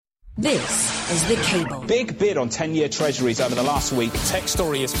This is The Cable. Big bid on 10-year treasuries over the last week. Tech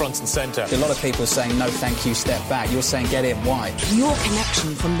story is front and centre. A lot of people are saying, no, thank you, step back. You're saying, get in. Why? Your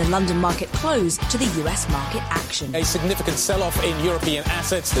connection from the London market close to the US market action. A significant sell-off in European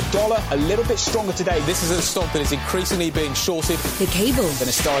assets. The dollar a little bit stronger today. This is a stock that is increasingly being shorted. The Cable. An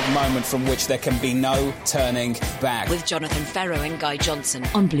historic moment from which there can be no turning back. With Jonathan Ferro and Guy Johnson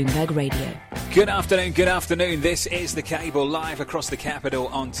on Bloomberg Radio. Good afternoon, good afternoon. This is The Cable, live across the capital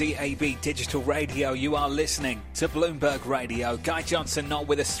on DAB Digital Radio. You are listening to Bloomberg Radio. Guy Johnson not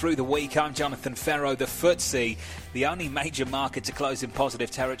with us through the week. I'm Jonathan Ferro. The FTSE, the only major market to close in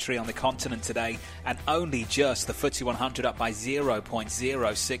positive territory on the continent today, and only just the FTSE 100 up by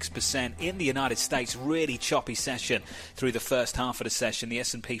 0.06%. In the United States, really choppy session through the first half of the session. The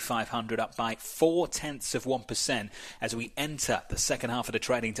S&P 500 up by 0.4% as we enter the second half of the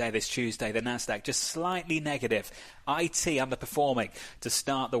trading day this Tuesday. The Nasdaq just slightly negative. IT underperforming to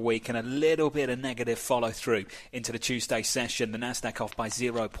start the week, and a little bit of negative follow-through into the Tuesday session. The Nasdaq off by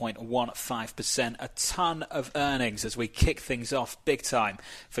 0.15%. A ton of earnings as we kick things off big time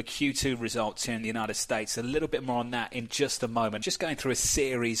for Q2 results here in the United States. A little bit more on that in just a moment. Just going through a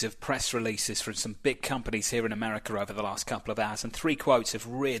series of press releases from some big companies here in America over the last couple of hours, and three quotes have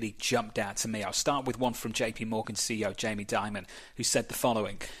really jumped out to me. I'll start with one from JP Morgan CEO Jamie Dimon, who said the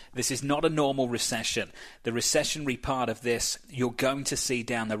following: "This is not a normal recession. The recessionary part of this you're going to see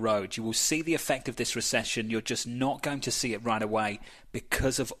down the road. You will see the effect of this recession. You're just not going to see it right away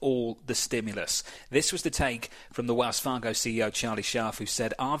because of all the stimulus." This was the take from the Wells Fargo CEO Charlie Scharf, who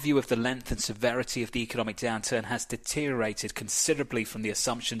said, "Our view of the length and severity of the economic downturn has deteriorated considerably from the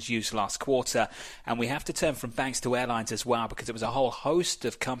assumptions used last quarter, and we have to turn from banks to airlines as well, because it was a whole host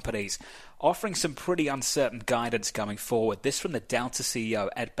of companies offering some pretty uncertain guidance going forward." This from the Delta CEO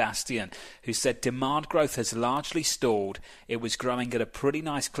Ed Bastian, who said demand growth has largely stalled. It was growing at a pretty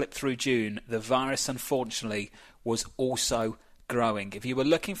nice clip through June. The virus, unfortunately, was also growing. If you were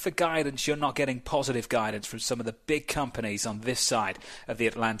looking for guidance, you're not getting positive guidance from some of the big companies on this side of the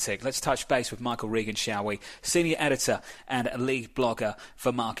Atlantic. Let's touch base with Michael Regan, shall we? Senior editor and lead blogger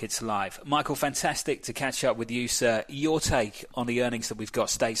for Markets Live. Michael, fantastic to catch up with you, sir. Your take on the earnings that we've got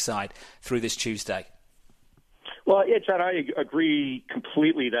stateside through this Tuesday. Well, yeah, John, I agree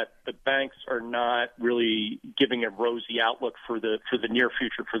completely that the banks are not really giving a rosy outlook for the near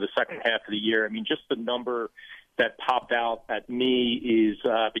future, for the second half of the year. I mean, just the number that popped out at me is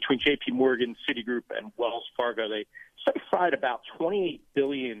between J.P. Morgan, Citigroup, and Wells Fargo. They set aside about $28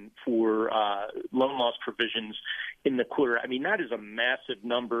 billion for loan loss provisions in the quarter. I mean, that is a massive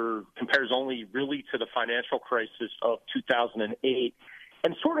number, compares only really to the financial crisis of 2008,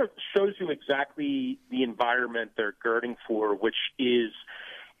 and sort of shows you exactly the environment they're girding for, which is,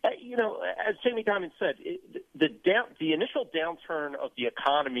 you know, as Jamie Dimon said, the initial downturn of the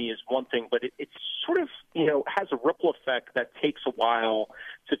economy is one thing, but it sort of, you know, has a ripple effect that takes a while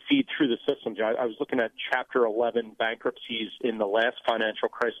to feed through the system. I was looking at Chapter 11 bankruptcies in the last financial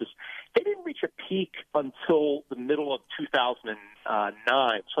crisis. They didn't reach a peak until the middle of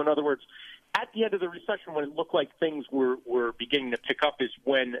 2009. So in other words, at the end of the recession, when it looked like things were beginning to pick up, is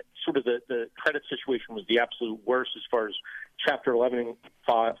when sort of the credit situation was the absolute worst as far as Chapter 11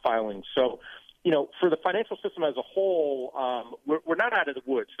 filings. So, you know, for the financial system as a whole, we're not out of the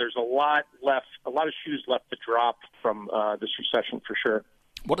woods. There's a lot of shoes left to drop from this recession for sure.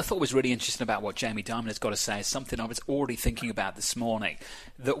 What I thought was really interesting about what Jamie Dimon has got to say is something I was already thinking about this morning,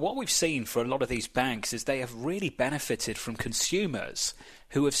 that what we've seen for a lot of these banks is they have really benefited from consumers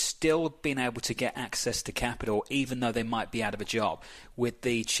who have still been able to get access to capital even though they might be out of a job. With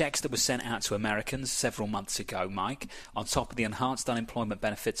the checks that were sent out to Americans several months ago, Mike, on top of the enhanced unemployment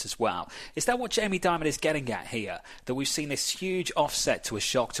benefits as well. Is that what Jamie Dimon is getting at here? That we've seen this huge offset to a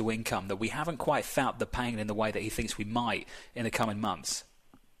shock to income, that we haven't quite felt the pain in the way that he thinks we might in the coming months?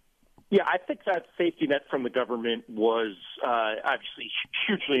 Yeah, I think that safety net from the government was obviously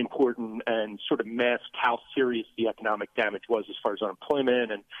hugely important and sort of masked how serious the economic damage was as far as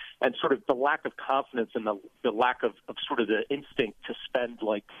unemployment and sort of the lack of confidence and the lack of sort of the instinct to spend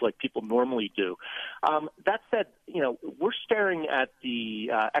like people normally do. That said, you know, we're staring at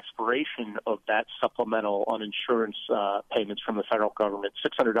the expiration of that supplemental uninsurance payments from the federal government,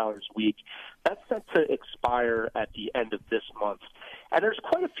 $600 a week. That's set to expire at the end of this month. And there's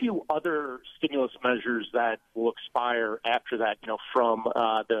quite a few other stimulus measures that will expire after that, you know, from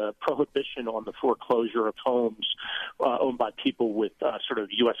the prohibition on the foreclosure of homes owned by people with sort of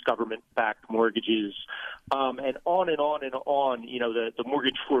U.S. government-backed mortgages, and on and on and on. You know, the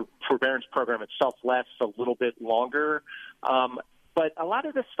mortgage forbearance program itself lasts a little bit longer. But a lot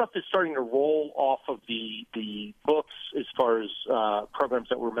of this stuff is starting to roll off of the books as far as programs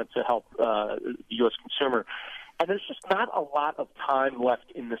that were meant to help the U.S. consumer. And there's just not a lot of time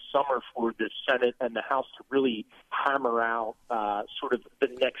left in the summer for the Senate and the House to really hammer out sort of the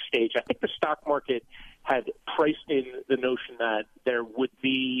next stage. I think the stock market had priced in the notion that there would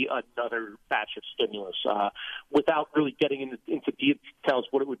be another batch of stimulus without really getting into details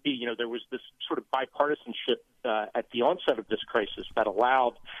what it would be. You know, there was this sort of bipartisanship at the onset of this crisis that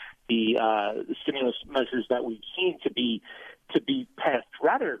allowed the stimulus measures that we've seen to be passed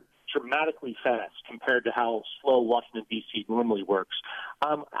rather dramatically fast compared to how slow Washington, D.C. normally works.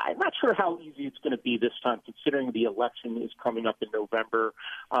 I'm not sure how easy it's going to be this time, considering the election is coming up in November.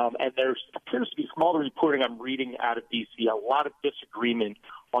 And there appears to be, from all the reporting I'm reading out of D.C., a lot of disagreement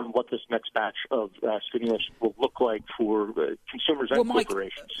on what this next batch of stimulus will look like for consumers and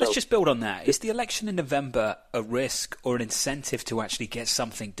corporations. Mike, let's just build on that. Is the election in November a risk or an incentive to actually get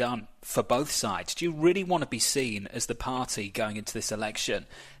something done for both sides? Do you really want to be seen as the party going into this election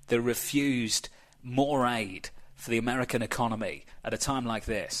that refused more aid for the American economy at a time like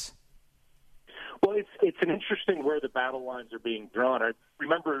this? Well, it's an interesting where the battle lines are being drawn. I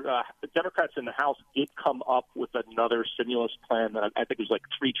remember the Democrats in the House did come up with another stimulus plan that I think was like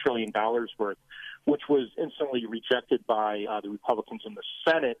 $3 trillion worth, which was instantly rejected by the Republicans in the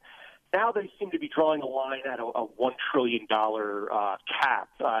Senate. Now they seem to be drawing a line at a $1 trillion cap.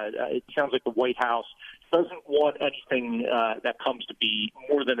 It sounds like the White House doesn't want anything that comes to be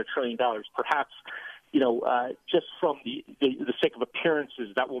more than $1 trillion. Perhaps, just from the sake of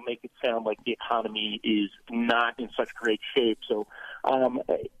appearances, that will make it sound like the economy is not in such great shape. So,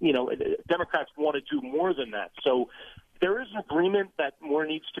 Democrats want to do more than that. So there is an agreement that more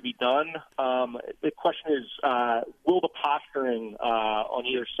needs to be done. The question is, will the posturing on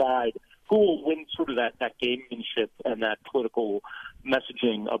either side, who will win sort of that gamemanship and that political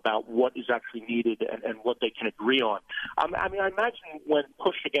messaging about what is actually needed and what they can agree on? I imagine when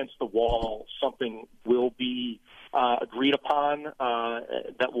pushed against the wall, something will be agreed upon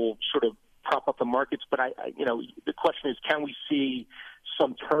that will sort of prop up the markets. But the question is, can we see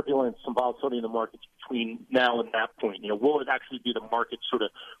some turbulence, some volatility in the markets between now and that point? Will it actually be the market sort of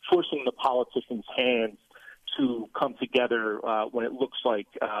forcing the politicians' hands to come together when it looks like,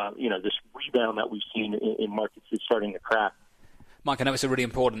 this rebound that we've seen in markets is starting to crack? Mike, I know it's a really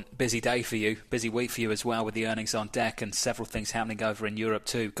important, busy day for you, busy week for you as well, with the earnings on deck and several things happening over in Europe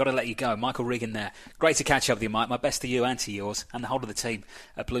too. Got to let you go. Michael Regan there. Great to catch up with you, Mike. My best to you and to yours and the whole of the team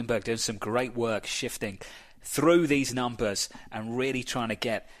at Bloomberg, doing some great work shifting through these numbers and really trying to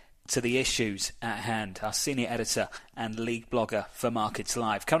get to the issues at hand. Our senior editor and lead blogger for Markets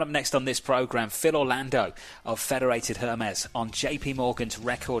Live. Coming up next on this program, Phil Orlando of Federated Hermes on JP Morgan's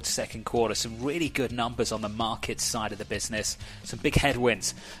record second quarter. Some really good numbers on the markets side of the business. Some big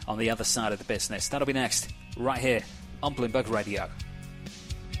headwinds on the other side of the business. That'll be next, right here on Bloomberg Radio.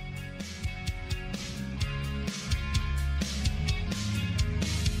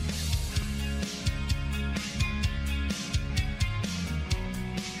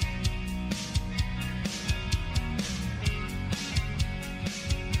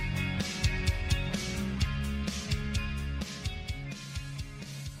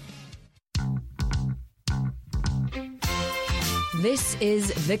 This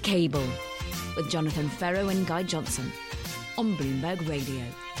is The Cable with Jonathan Ferro and Guy Johnson on Bloomberg Radio.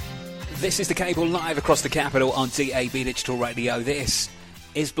 This is The Cable live across the capital on DAB Digital Radio. This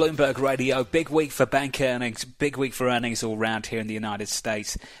is Bloomberg Radio. Big week for bank earnings, big week for earnings all round here in the United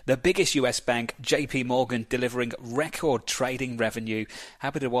States. The biggest US bank, JP Morgan, delivering record trading revenue,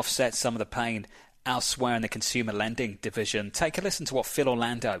 happy to offset some of the pain elsewhere in the consumer lending division. Take a listen to what Phil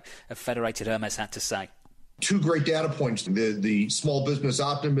Orlando of Federated Hermes had to say. Two great data points. The small business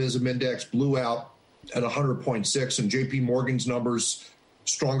optimism index blew out at 100.6, and JP Morgan's numbers,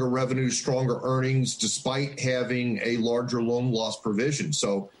 stronger revenues, stronger earnings, despite having a larger loan loss provision.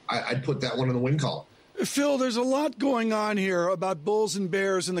 So I'd put that one in the win column. Phil, there's a lot going on here about bulls and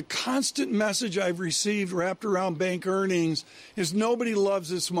bears, and the constant message I've received wrapped around bank earnings is nobody loves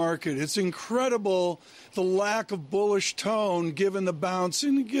this market. It's incredible the lack of bullish tone given the bounce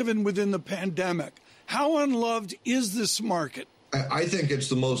and given within the pandemic. How unloved is this market? I think it's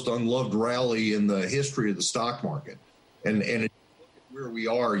the most unloved rally in the history of the stock market. And where we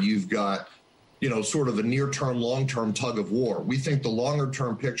are, you've got, sort of a near-term, long-term tug of war. We think the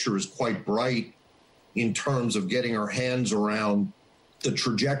longer-term picture is quite bright in terms of getting our hands around the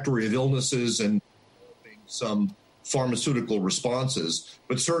trajectory of illnesses and some pharmaceutical responses.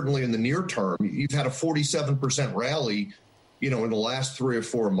 But certainly in the near term, you've had a 47% rally, in the last 3 or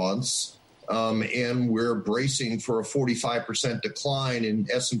 4 months. and we're bracing for a 45% decline in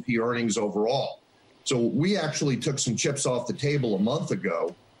S&P earnings overall. So we actually took some chips off the table a month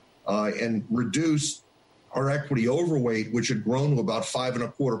ago and reduced our equity overweight, which had grown to about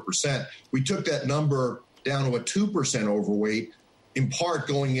 5.25%. We took that number down to a 2% overweight, in part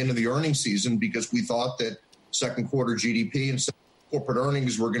going into the earnings season because we thought that second quarter GDP and corporate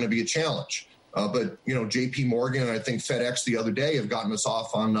earnings were going to be a challenge. But, J.P. Morgan and I think FedEx the other day have gotten us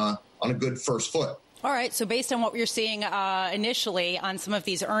off on a good first foot. All right. So based on what you're seeing initially on some of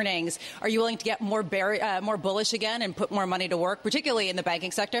these earnings, are you willing to get more bullish again and put more money to work, particularly in the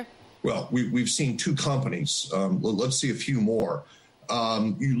banking sector? Well, we've seen two companies. Let's see a few more.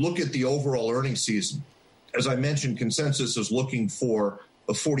 You look at the overall earnings season. As I mentioned, consensus is looking for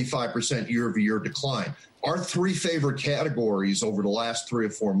a 45% year-over-year decline. Our three favorite categories over the last 3 or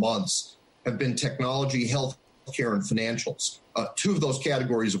 4 months have been technology, healthcare, and financials. Two of those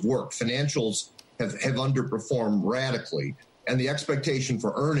categories have worked. Financials have underperformed radically, and the expectation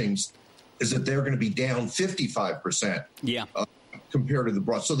for earnings is that they're going to be down 55%. Yeah. Compared to the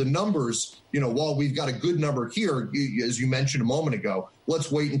broad. So the numbers, while we've got a good number here, as you mentioned a moment ago,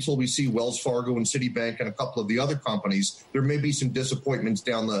 let's wait until we see Wells Fargo and Citibank and a couple of the other companies. There may be some disappointments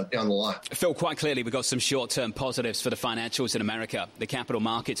down the line. Phil, quite clearly, we've got some short-term positives for the financials in America, the capital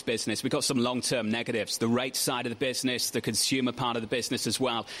markets business. We've got some long-term negatives, the rate side of the business, the consumer part of the business as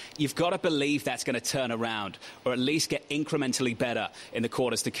well. You've got to believe that's going to turn around or at least get incrementally better in the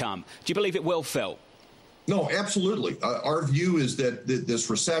quarters to come. Do you believe it will, Phil? No, absolutely. Our view is that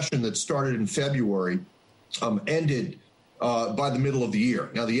this recession that started in February ended by the middle of the year.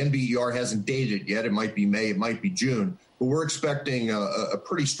 Now, the NBER hasn't dated yet. It might be May, it might be June, but we're expecting a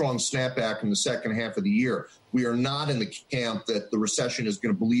pretty strong snapback in the second half of the year. We are not in the camp that the recession is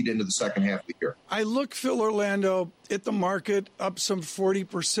going to bleed into the second half of the year. I look, Phil Orlando, at the market up some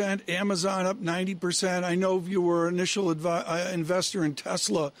 40%, Amazon up 90%. I know you were an initial investor in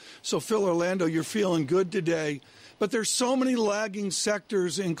Tesla. So, Phil Orlando, you're feeling good today. But there's so many lagging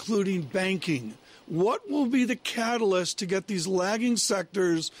sectors, including banking. What will be the catalyst to get these lagging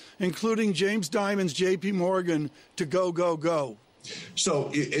sectors, including James Dimon's J.P. Morgan, to go? So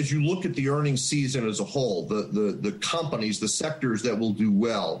as you look at the earnings season as a whole, the companies, the sectors that will do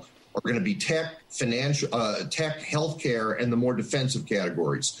well are going to be tech, financial, tech, healthcare, and the more defensive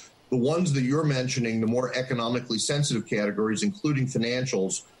categories. The ones that you're mentioning, the more economically sensitive categories, including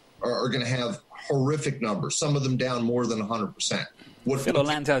financials, are going to have horrific numbers, some of them down more than 100%. Phil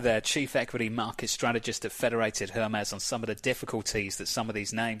Orlando there, Chief Equity Market Strategist at Federated Hermes, on some of the difficulties that some of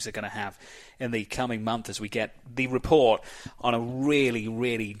these names are going to have in the coming month as we get the report on a really,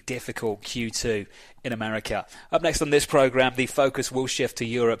 really difficult Q2 in America. Up next on this program, the focus will shift to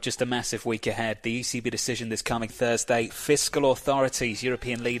Europe, just a massive week ahead. The ECB decision this coming Thursday, fiscal authorities,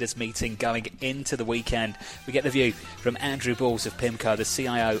 European leaders meeting going into the weekend. We get the view from Andrew Balls of PIMCO, the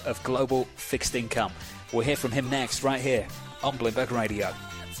CIO of Global Fixed Income. We'll hear from him next, right here on Bloomberg Radio.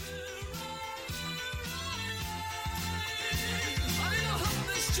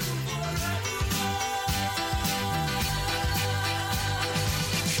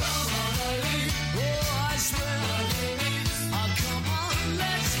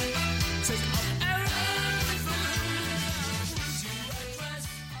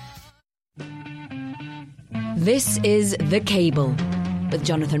 This is The Cable with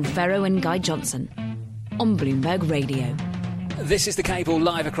Jonathan Ferro and Guy Johnson on Bloomberg Radio. This is The Cable,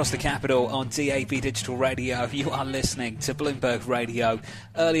 live across the capital on DAB Digital Radio. You are listening to Bloomberg Radio.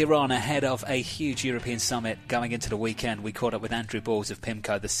 Earlier on, ahead of a huge European summit going into the weekend, we caught up with Andrew Balls of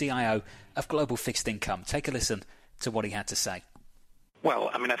PIMCO, the CIO of Global Fixed Income. Take a listen to what he had to say.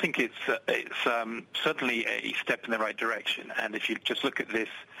 Well, I mean, I think it's certainly a step in the right direction. And if you just look at this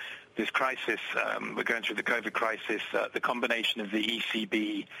crisis, we're going through the COVID crisis, the combination of the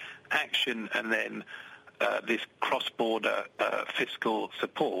ECB action and then this cross-border fiscal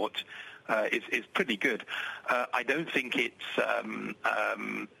support is pretty good. I don't think it's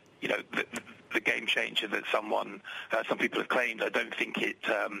the game changer that some people have claimed. I don't think it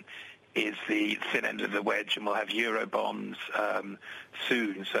is the thin end of the wedge, and we'll have Euro bonds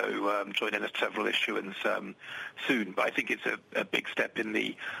soon. So joining us several issuance soon. But I think it's a big step in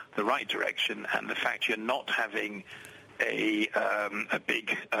the right direction, and the fact you're not having a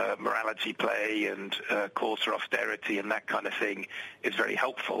big morality play and calls for austerity and that kind of thing is very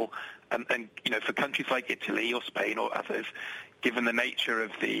helpful. And for countries like Italy or Spain or others, given the nature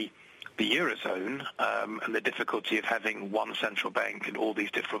of the Eurozone and the difficulty of having one central bank and all these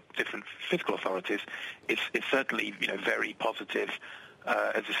different fiscal authorities, it's certainly very positive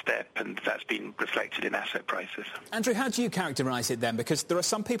as a step, and that's been reflected in asset prices. Andrew, how do you characterise it then? Because there are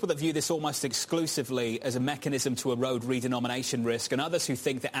some people that view this almost exclusively as a mechanism to erode redenomination risk, and others who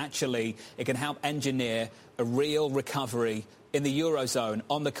think that actually it can help engineer a real recovery in the Eurozone,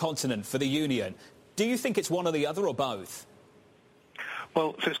 on the continent, for the Union. Do you think it's one or the other, or both?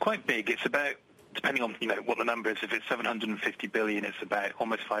 Well, so it's quite big. It's about, depending on what the number is, if it's 750 billion, it's about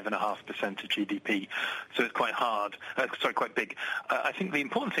almost 5.5% of GDP. So it's quite hard. Quite big. I think the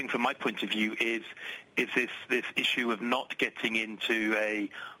important thing from my point of view is this issue of not getting into a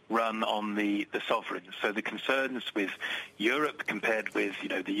run on the sovereigns. So the concerns with Europe compared with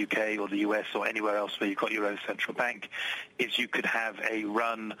the UK or the US or anywhere else where you've got your own central bank is you could have a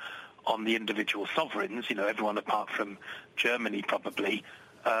run on the individual sovereigns, everyone apart from Germany probably,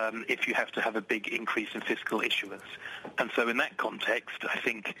 if you have to have a big increase in fiscal issuance. And so in that context, I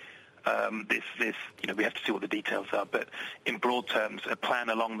think this we have to see what the details are, but in broad terms, a plan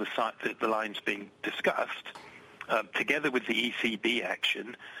along the lines being discussed, together with the ECB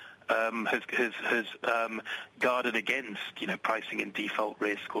action, has guarded against, pricing in default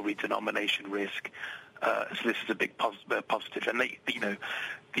risk or redenomination risk. So this is a big positive. And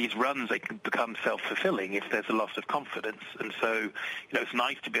these runs, they can become self-fulfilling if there's a loss of confidence. And so, it's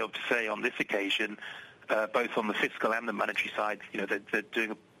nice to be able to say on this occasion, both on the fiscal and the monetary side, they're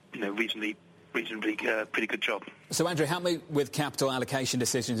doing a reasonably pretty good job. So, Andrew, help me with capital allocation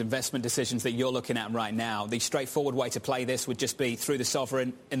decisions, investment decisions that you're looking at right now. The straightforward way to play this would just be through the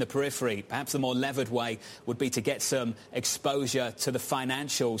sovereign in the periphery. Perhaps the more levered way would be to get some exposure to the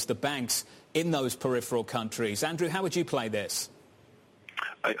financials, the banks in those peripheral countries. Andrew, how would you play this?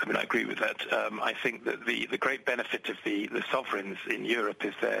 I agree with that. I think that the great benefit of the sovereigns in Europe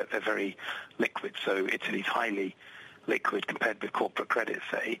is they're very liquid. So Italy's highly liquid compared with corporate credit,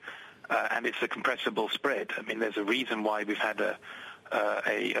 say. And it's a compressible spread. There's a reason why we've had a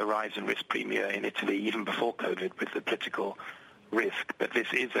rise in risk premia in Italy even before COVID with the political risk. But this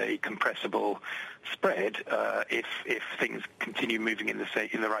is a compressible spread if things continue moving in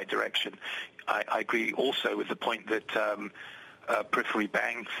the right direction. I agree also with the point that periphery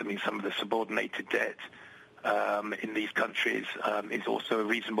banks, some of the subordinated debt in these countries is also a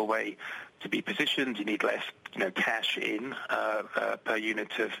reasonable way to be positioned. You need less, cash in per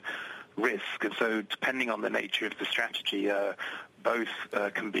unit of risk, and so depending on the nature of the strategy, both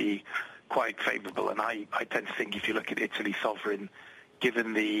can be quite favourable. And I tend to think if you look at Italy sovereign,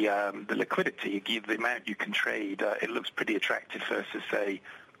 given the liquidity, the amount you can trade, it looks pretty attractive versus, say,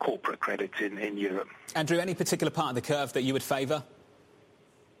 corporate credit in Europe. Andrew, any particular part of the curve that you would favour?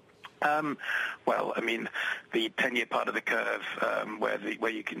 The 10-year part of the curve where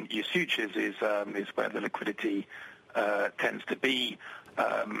you can use futures is where the liquidity tends to be.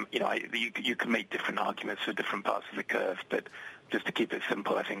 You can make different arguments for different parts of the curve, but just to keep it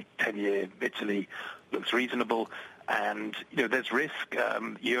simple, I think 10-year Italy looks reasonable. And, there's risk.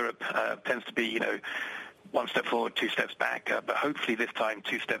 Europe tends to be, one step forward, two steps back, but hopefully this time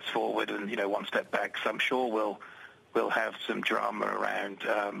 2 steps forward and, one step back. So I'm sure we'll have some drama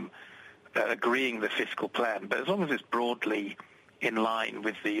around agreeing the fiscal plan. But as long as it's broadly in line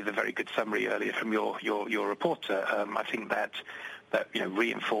with the very good summary earlier from your reporter, I think that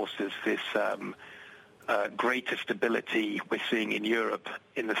reinforces this greater stability we're seeing in Europe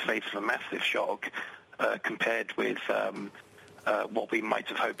in the face of a massive shock compared with what we might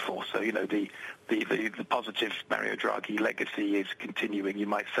have hoped for. So, the positive Mario Draghi legacy is continuing, you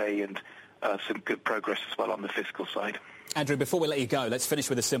might say, and some good progress as well on the fiscal side. Andrew, before we let you go, let's finish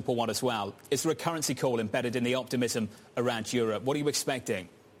with a simple one as well. Is there a currency call embedded in the optimism around Europe? What are you expecting?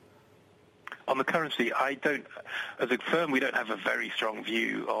 On the currency, as a firm, we don't have a very strong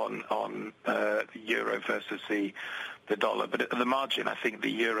view on the euro versus the dollar. But at the margin, I think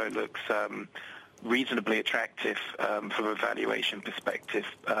the euro looks reasonably attractive from a valuation perspective.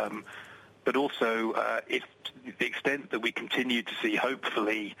 But also, if to the extent that we continue to see,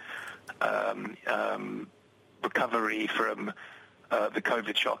 hopefully, recovery from the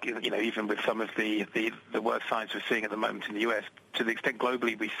COVID shock, even with some of the worst signs we're seeing at the moment in the US, to the extent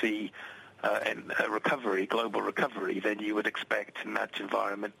globally we see global recovery, then you would expect in that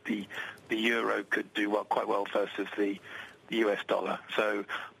environment the euro could do quite well versus the US dollar. So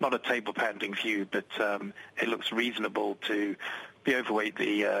not a table-pounding view, but it looks reasonable to be overweight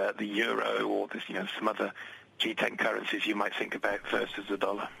the euro or some other G10 currencies you might think about versus the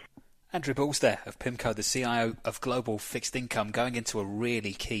dollar. Andrew Balls there of PIMCO, the CIO of Global Fixed Income, going into a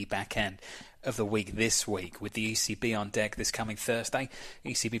really key back end of the week this week with the ECB on deck this coming Thursday.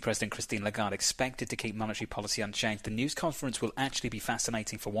 ECB President Christine Lagarde expected to keep monetary policy unchanged. The news conference will actually be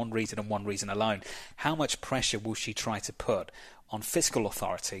fascinating for one reason and one reason alone. How much pressure will she try to put on fiscal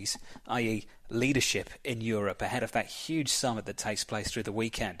authorities, i.e. leadership in Europe ahead of that huge summit that takes place through the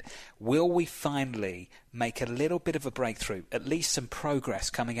weekend. Will we finally make a little bit of a breakthrough, at least some progress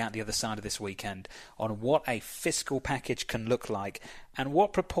coming out the other side of this weekend on what a fiscal package can look like and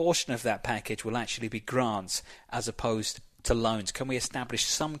what proportion of that package will actually be grants as opposed to loans? Can we establish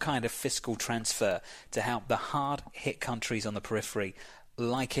some kind of fiscal transfer to help the hard-hit countries on the periphery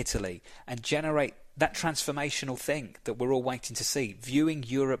like Italy and generate that transformational thing that we're all waiting to see, viewing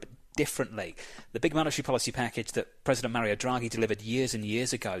Europe differently? The big monetary policy package that President Mario Draghi delivered years and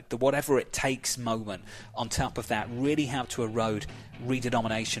years ago, the whatever it takes moment on top of that, really helped to erode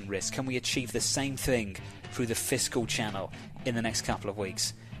redenomination risk. Can we achieve the same thing through the fiscal channel in the next couple of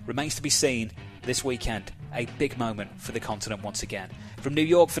weeks? Remains to be seen. This weekend, a big moment for the continent once again. From New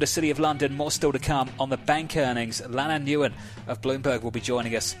York for the City of London, more still to come on the bank earnings. Lananh Nguyen of Bloomberg will be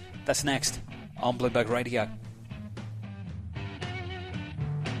joining us. That's next on Bloomberg Radio.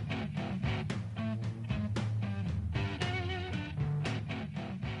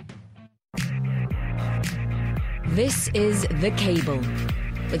 This is The Cable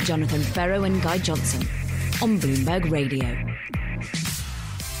with Jonathan Ferro and Guy Johnson on Bloomberg Radio.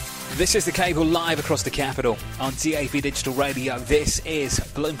 This is The Cable live across the capital on DAB Digital Radio. This is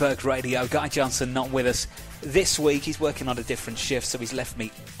Bloomberg Radio. Guy Johnson not with us this week. He's working on a different shift, so he's left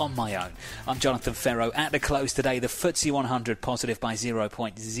me on my own. I'm Jonathan Ferro. At the close today, the FTSE 100 positive by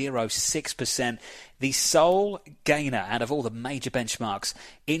 0.06%. The sole gainer out of all the major benchmarks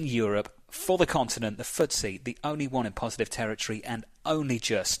in Europe for the continent, the FTSE, the only one in positive territory and only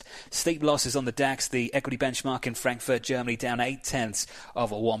just. Steep losses on the DAX, the equity benchmark in Frankfurt, Germany, down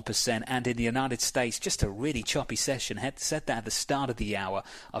 0.8%. And in the United States, just a really choppy session. Had said that at the start of the hour.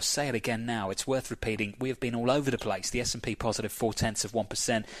 I'll say it again now. It's worth repeating. We have been all over the place. The S&P positive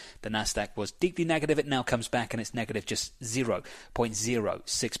 0.4%. The Nasdaq was deeply negative. It now comes back and it's negative just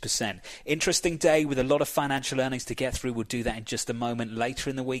 0.06%. Interesting day with a lot of financial earnings to get through. We'll do that in just a moment.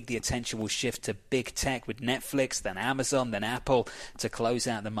 Later in the week, the attention will shift to big tech with Netflix, then Amazon, then Apple, to close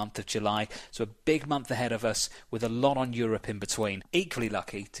out the month of July. So a big month ahead of us with a lot on Europe in between. Equally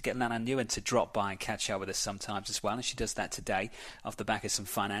lucky to get Lananh Nguyen to drop by and catch up with us sometimes as well, and she does that today off the back of some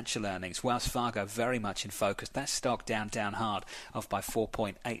financial earnings. Wells Fargo very much in focus. That stock down hard, off by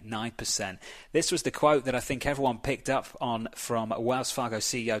 4.89%. This was the quote that I think everyone picked up on from Wells Fargo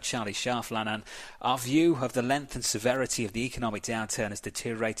CEO Charlie Scharf. Lananh, our view of the length and severity of the economic downturn has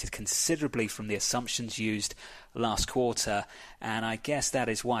deteriorated considerably from the assumptions used last quarter, and I guess that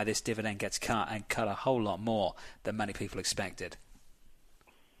is why this dividend gets cut, and cut a whole lot more than many people expected.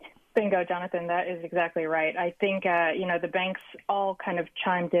 Bingo, Jonathan. That is exactly right. I think, the banks all kind of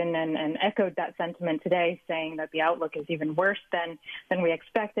chimed in and echoed that sentiment today, saying that the outlook is even worse than we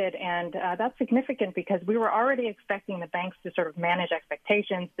expected. And that's significant because we were already expecting the banks to sort of manage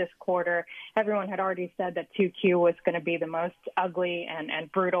expectations this quarter. Everyone had already said that 2Q was going to be the most ugly and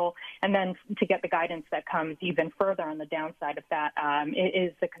brutal. And then to get the guidance that comes even further on the downside of that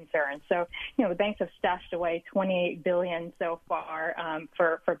is the concern. So, the banks have stashed away $28 billion so far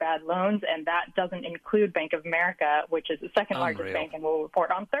for bad loans, and that doesn't include Bank of America, which is the second largest bank and will report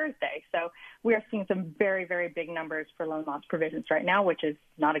on Thursday. So we are seeing some very, very big numbers for loan loss provisions right now, which is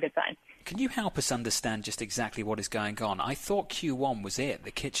not a good sign. Can you help us understand just exactly what is going on? I thought Q1 was it, the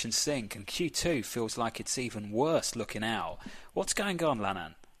kitchen sink, and Q2 feels like it's even worse looking out. What's going on,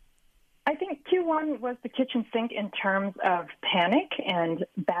 Lananh? I think Q1 was the kitchen sink in terms of panic and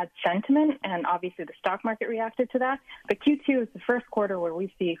bad sentiment, and obviously the stock market reacted to that. But Q2 is the first quarter where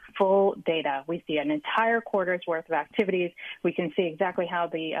we see full data. We see an entire quarter's worth of activities. We can see exactly how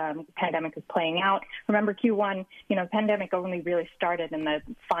the pandemic is playing out. Remember, Q1, pandemic only really started in the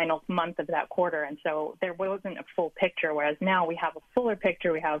final month of that quarter, and so there wasn't a full picture, whereas now we have a fuller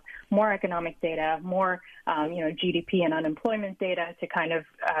picture. We have more economic data, more GDP and unemployment data to kind of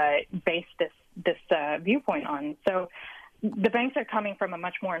base this viewpoint on. So the banks are coming from a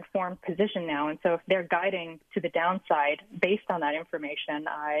much more informed position now, and so if they're guiding to the downside based on that information,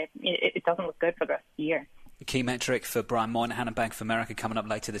 it doesn't look good for the rest of the year. The key metric for Brian Moynihan and Bank of America coming up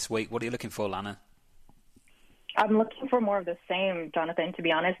later this week. What are you looking for, Lananh? I'm looking for more of the same, Jonathan, to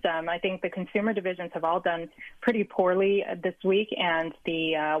be honest. I think the consumer divisions have all done pretty poorly this week, and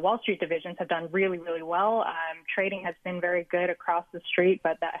the Wall Street divisions have done really, really well. Trading has been very good across the street,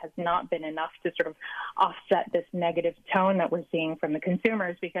 but that has not been enough to sort of offset this negative tone that we're seeing from the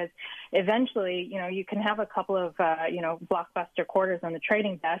consumers, because eventually, you can have a couple of, blockbuster quarters on the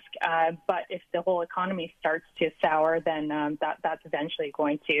trading desk, but if the whole economy starts to sour, then that's eventually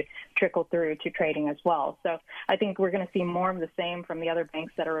going to trickle through to trading as well. So I think we're going to see more of the same from the other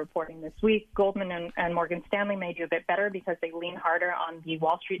banks that are reporting this week. Goldman and Morgan Stanley may do a bit better because they lean harder on the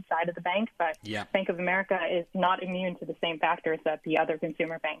Wall Street side of the bank, but Bank of America is not immune to the same factors that the other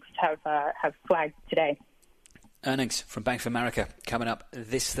consumer banks have flagged today. Earnings from Bank of America coming up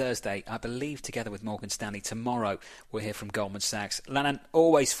this Thursday, I believe, together with Morgan Stanley. Tomorrow, we'll hear from Goldman Sachs. Lananh,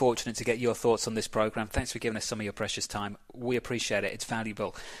 always fortunate to get your thoughts on this programme. Thanks for giving us some of your precious time. We appreciate it. It's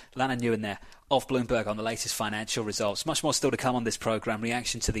valuable. Lananh Nguyen there of Bloomberg on the latest financial results. Much more still to come on this programme.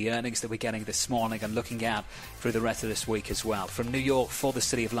 Reaction to the earnings that we're getting this morning and looking out through the rest of this week as well. From New York for the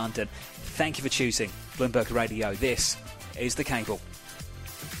City of London, thank you for choosing Bloomberg Radio. This is The Cable.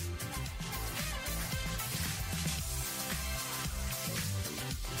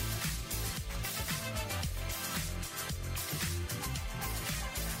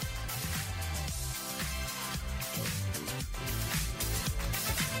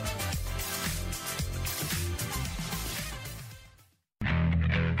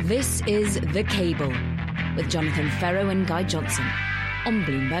 This is The Cable with Jonathan Ferro and Guy Johnson on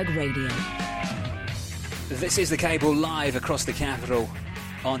Bloomberg Radio. This is The Cable live across the capital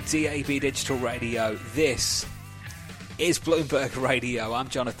on DAB Digital Radio. This is Bloomberg Radio. I'm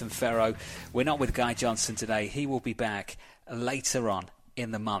Jonathan Ferro. We're not with Guy Johnson today. He will be back later on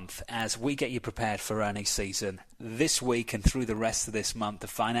in the month as we get you prepared for earnings season. This week and through the rest of this month, the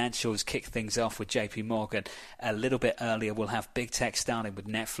financials kick things off with JP Morgan a little bit earlier. We'll have big tech starting with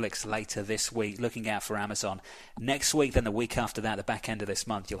Netflix later this week, looking out for Amazon. Next week, then the week after that, the back end of this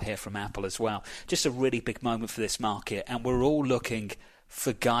month, you'll hear from Apple as well. Just a really big moment for this market, and we're all looking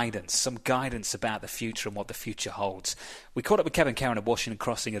for guidance, some guidance about the future and what the future holds. We caught up with Kevin Karen of Washington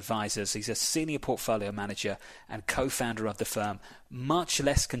Crossing Advisors. He's a senior portfolio manager and co-founder of the firm, much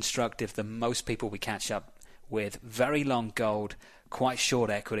less constructive than most people we catch up with. Very long gold, quite short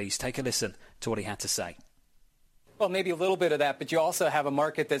equities. Take a listen to what he had to say. Well, maybe a little bit of that, but you also have a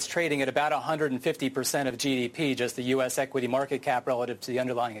market that's trading at about 150% of GDP, just the U.S. equity market cap relative to the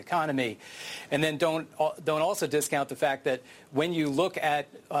underlying economy. And then don't also discount the fact that when you look at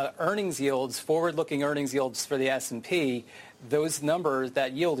earnings yields, forward-looking earnings yields for the S&P, those numbers,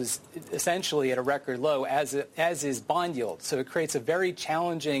 that yield is essentially at a record low, as is bond yield. So it creates a very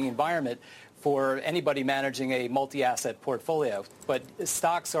challenging environment for anybody managing a multi-asset portfolio. But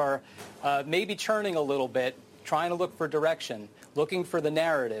stocks are maybe churning a little bit, trying to look for direction, looking for the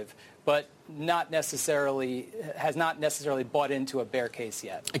narrative, but has not necessarily bought into a bear case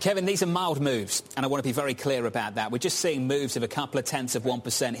yet. Kevin, these are mild moves, and I want to be very clear about that. We're just seeing moves of a couple of tenths of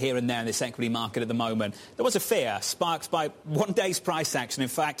 1% here and there in this equity market at the moment. There was a fear sparked by 1 day's price action, in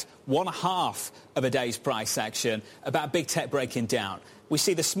fact, 1/2 of a day's price action, about big tech breaking down. We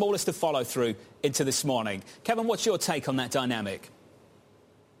see the smallest of follow-through into this morning. Kevin, what's your take on that dynamic?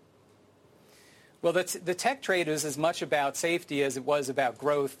 Well, the tech trade is as much about safety as it was about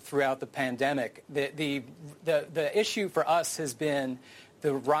growth throughout the pandemic. The issue for us has been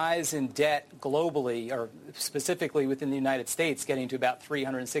the rise in debt globally, or specifically within the United States, getting to about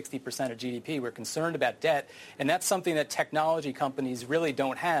 360% of GDP. We're concerned about debt, and that's something that technology companies really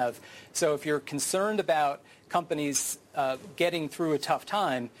don't have. So if you're concerned about companies getting through a tough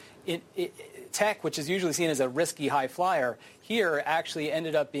time, tech, which is usually seen as a risky high flyer, here actually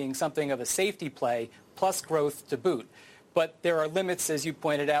ended up being something of a safety play plus growth to boot. But there are limits, as you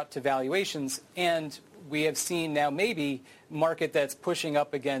pointed out, to valuations, and we have seen now maybe market that's pushing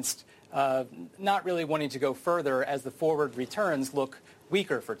up against not really wanting to go further as the forward returns look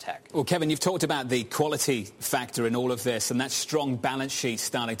weaker for tech. Well, Kevin, you've talked about the quality factor in all of this and that strong balance sheet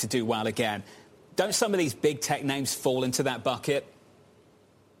starting to do well again. Don't some of these big tech names fall into that bucket?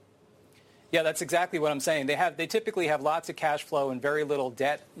 Yeah, that's exactly what I'm saying. They typically have lots of cash flow and very little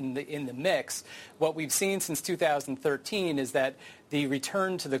debt in the mix. What we've seen since 2013 is that the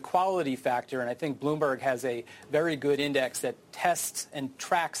return to the quality factor, and I think Bloomberg has a very good index that tests and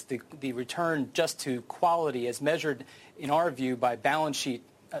tracks the return just to quality as measured, in our view, by balance sheet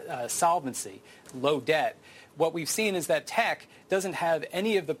solvency, low debt. What we've seen is that tech doesn't have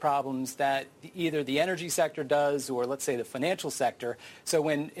any of the problems that either the energy sector does or, let's say, the financial sector. So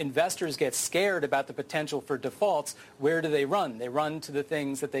when investors get scared about the potential for defaults, where do they run? They run to the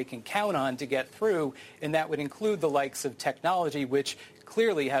things that they can count on to get through, and that would include the likes of technology, which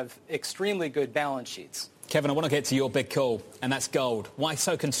clearly have extremely good balance sheets. Kevin, I want to get to your big call, and that's gold. Why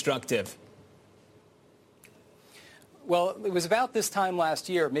so constructive? Well, it was about this time last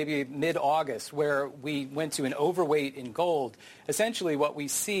year, maybe mid-August, where we went to an overweight in gold. Essentially, what we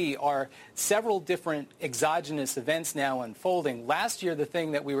see are several different exogenous events now unfolding. Last year, the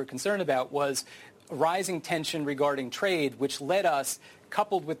thing that we were concerned about was rising tension regarding trade, which led us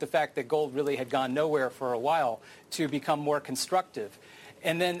coupled with the fact that gold really had gone nowhere for a while, to become more constructive.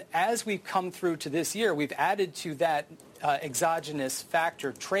 And then as we've come through to this year, we've added to that exogenous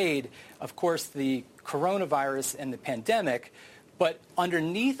factor trade, of course, the coronavirus and the pandemic. But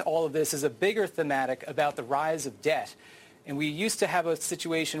underneath all of this is a bigger thematic about the rise of debt. And we used to have a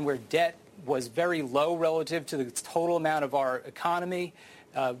situation where debt was very low relative to the total amount of our economy.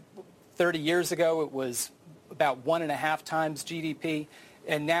 30 years ago, it was about 1.5 times GDP.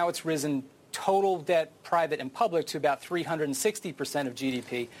 And now it's risen total debt, private and public, to about 360% of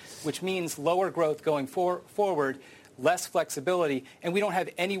GDP, which means lower growth going forward, less flexibility, and we don't have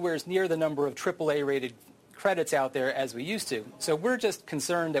anywhere near the number of AAA-rated credits out there as we used to. So we're just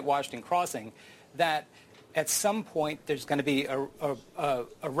concerned at Washington Crossing that at some point there's going to be a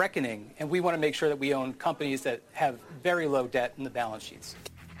reckoning, and we want to make sure that we own companies that have very low debt in the balance sheets.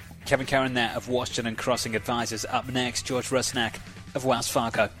 Kevin Curran there of Washington Crossing Advisors. Up next, George Rusnak of Wells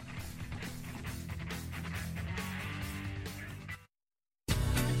Fargo.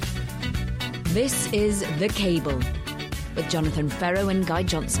 This is The Cable with Jonathan Ferro and Guy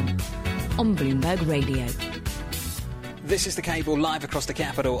Johnson on Bloomberg Radio. This is The Cable, live across the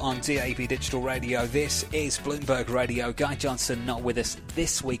capital on DAB Digital Radio. This is Bloomberg Radio. Guy Johnson not with us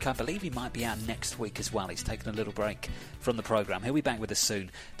this week. I believe he might be out next week as well. He's taken a little break from the programme. He'll be back with us soon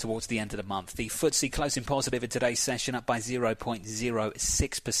towards the end of the month. The FTSE closing positive in today's session, up by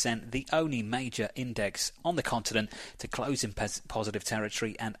 0.06%. The only major index on the continent to close in positive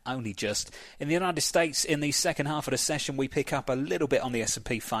territory, and only just. In the United States, in the second half of the session, we pick up a little bit on the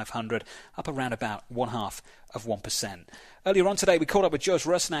S&P 500, up around about 0.5%. Earlier on today, we caught up with George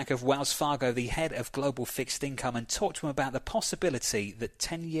Rusnak of Wells Fargo, the head of global fixed income, and talked to him about the possibility that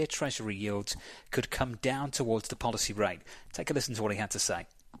 10-year Treasury yields could come down towards the policy rate. Take a listen to what he had to say.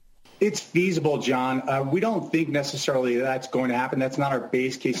 It's feasible, John. We don't think necessarily that's going to happen. That's not our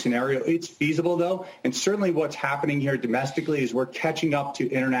base case scenario. It's feasible, though. And certainly what's happening here domestically is we're catching up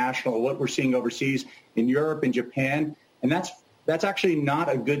to international, what we're seeing overseas in Europe and Japan. And that's actually not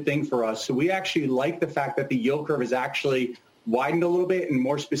a good thing for us. So we actually like the fact that the yield curve is actually widened a little bit, and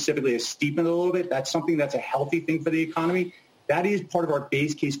more specifically has steepened a little bit. That's something that's a healthy thing for the economy. That is part of our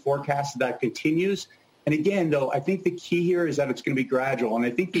base case forecast that continues. And again, though, I think the key here is that it's going to be gradual. And I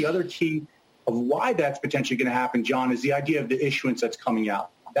think the other key of why that's potentially going to happen, John, is the idea of the issuance that's coming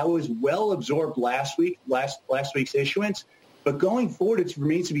out. That was well absorbed last week's issuance. But going forward, it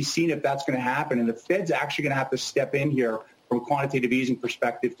remains to be seen if that's going to happen. And the Fed's actually going to have to step in here from a quantitative easing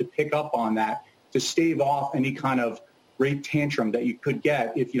perspective to pick up on that, to stave off any kind of rate tantrum that you could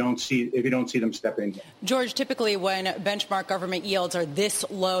get if you don't see them step in here. George, typically when benchmark government yields are this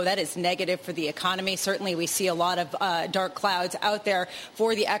low, that is negative for the economy. Certainly we see a lot of dark clouds out there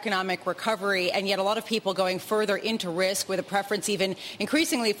for the economic recovery, and yet a lot of people going further into risk with a preference even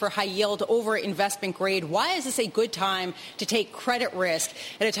increasingly for high yield over investment grade. Why is this a good time to take credit risk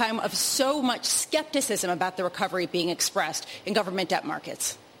at a time of so much skepticism about the recovery being expressed in government debt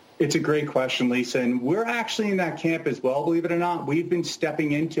markets? It's a great question, Lisa, and we're actually in that camp as well, believe it or not. We've been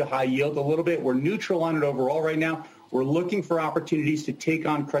stepping into high yield a little bit. We're neutral on it overall right now. We're looking for opportunities to take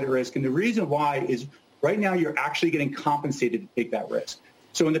on credit risk, and the reason why is right now you're actually getting compensated to take that risk.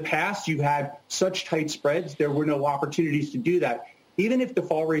 So in the past, you had such tight spreads, there were no opportunities to do that. Even if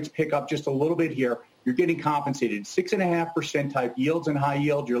default rates pick up just a little bit here, you're getting compensated. 6.5% type yields and high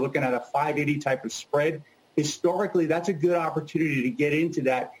yield, you're looking at a 580 type of spread. Historically, that's a good opportunity to get into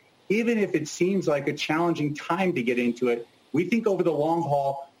that. Even if it seems like a challenging time to get into it, we think over the long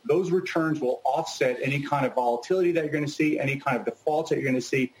haul, those returns will offset any kind of volatility that you're going to see, any kind of defaults that you're going to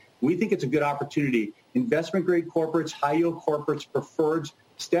see. We think it's a good opportunity. Investment-grade corporates, high-yield corporates, preferreds,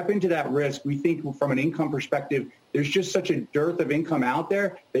 step into that risk. We think from an income perspective, there's just such a dearth of income out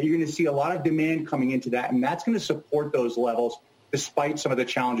there that you're going to see a lot of demand coming into that, and that's going to support those levels despite some of the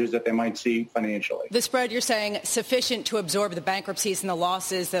challenges that they might see financially. The spread, you're saying, sufficient to absorb the bankruptcies and the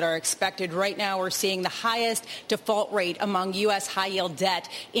losses that are expected. Right now, we're seeing the highest default rate among U.S. high-yield debt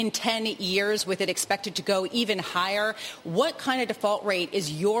in 10 years, with it expected to go even higher. What kind of default rate is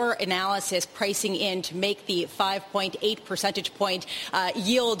your analysis pricing in to make the 5.8 percentage point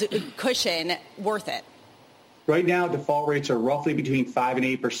yield cushion worth it? Right now, default rates are roughly between 5 and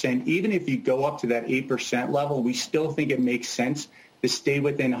 8%. Even if you go up to that 8% level, we still think it makes sense to stay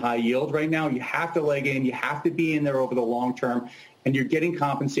within high yield right now. You have to leg in. You have to be in there over the long term, and you're getting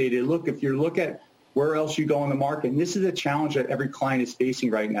compensated. Look, if you look at where else you go in the market, and this is a challenge that every client is facing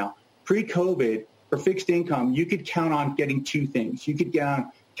right now. Pre-COVID, for fixed income, you could count on getting two things. You could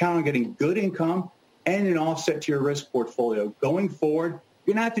count on getting good income and an offset to your risk portfolio. Going forward,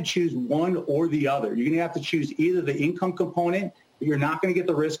 you're going to have to choose one or the other. You're going to have to choose either the income component but you're not going to get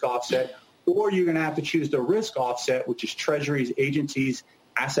the risk offset, or you're going to have to choose the risk offset, which is treasuries, agencies,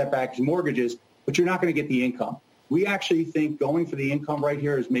 asset-backed mortgages, but you're not going to get the income. We actually think going for the income right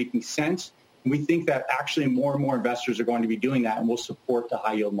here is making sense, and we think that actually more and more investors are going to be doing that and will support the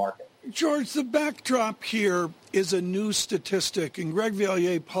high-yield market. George, the backdrop here is a new statistic, and Greg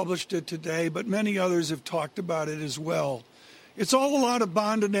Valliere published it today, but many others have talked about it as well. It's all a lot of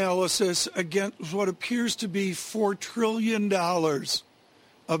bond analysis against what appears to be $4 trillion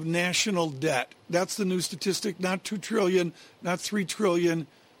of national debt. That's the new statistic, not $2 trillion, not $3 trillion,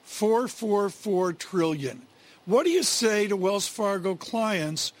 $4 trillion. What do you say to Wells Fargo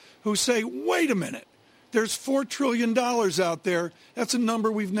clients who say, wait a minute, there's $4 trillion out there. That's a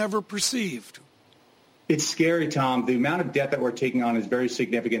number we've never perceived. It's scary, Tom. The amount of debt that we're taking on is very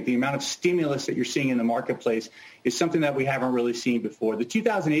significant. The amount of stimulus that you're seeing in the marketplace is something that we haven't really seen before. The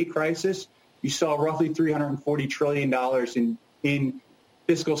 2008 crisis, you saw roughly $340 trillion in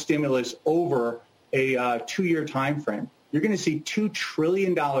fiscal stimulus over a 2-year time frame. You're going to see $2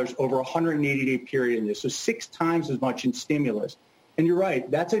 trillion over a 180-day period in this, so 6 times as much in stimulus. And you're right,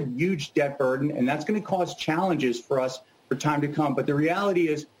 that's a huge debt burden, and that's going to cause challenges for us for time to come. But the reality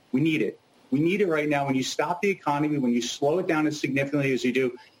is we need it. We need it right now. When you stop the economy, when you slow it down as significantly as you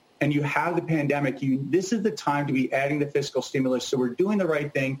do, and you have the pandemic, this is the time to be adding the fiscal stimulus. So we're doing the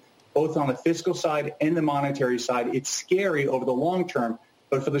right thing, both on the fiscal side and the monetary side. It's scary over the long term,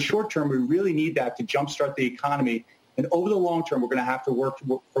 but for the short term, we really need that to jumpstart the economy. And over the long term, we're going to have to work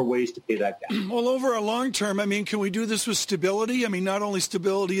for ways to pay that down. Well, over a long term, can we do this with stability? Not only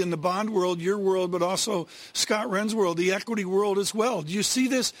stability in the bond world, your world, but also Scott Wren's world, the equity world as well. Do you see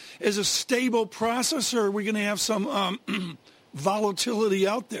this as a stable process, or are we going to have some volatility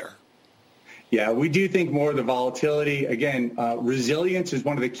out there? Yeah, we do think more of the volatility. Again, resilience is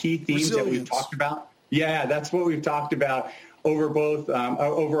one of the key themes that we've talked about. Yeah, that's what we've talked about over both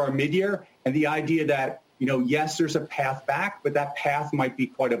over our mid-year, and the idea that, yes, there's a path back, but that path might be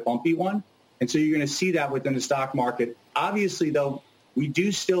quite a bumpy one. And so you're going to see that within the stock market. Obviously, though, we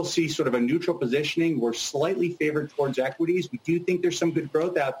do still see sort of a neutral positioning. We're slightly favored towards equities. We do think there's some good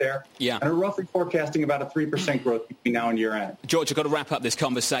growth out there. Yeah. And are roughly forecasting about a 3% growth between now and year end. George, I've got to wrap up this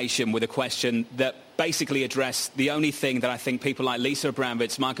conversation with a question that basically addressed the only thing that I think people like Lisa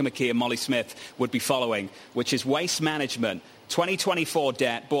Abramowitz, Michael McKee and Molly Smith would be following, which is waste management. 2024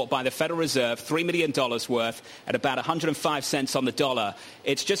 debt bought by the Federal Reserve, $3 million worth at about 105 cents on the dollar.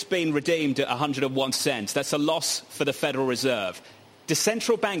 It's just been redeemed at 101 cents. That's a loss for the Federal Reserve. Do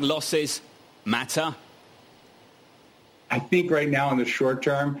central bank losses matter? I think right now in the short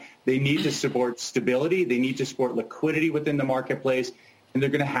term, they need to support stability. They need to support liquidity within the marketplace, and they're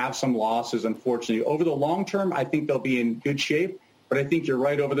going to have some losses, unfortunately. Over the long term, I think they'll be in good shape. But I think you're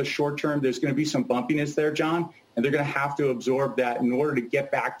right. Over the short term, there's going to be some bumpiness there, John, and they're going to have to absorb that in order to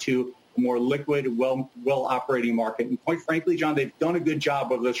get back to a more liquid, well-operating market. And quite frankly, John, they've done a good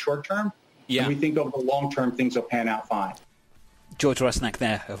job over the short term. Yeah. And we think over the long term, things will pan out fine. George Rusnak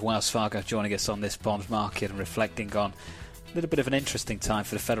there of Wells Fargo joining us on this bond market and reflecting on a little bit of an interesting time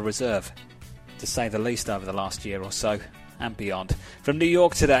for the Federal Reserve, to say the least, over the last year or so and beyond. From New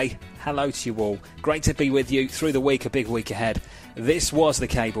York today, hello to you all. Great to be with you through the week, a big week ahead. This was The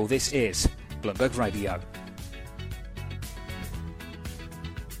Cable. This is Bloomberg Radio.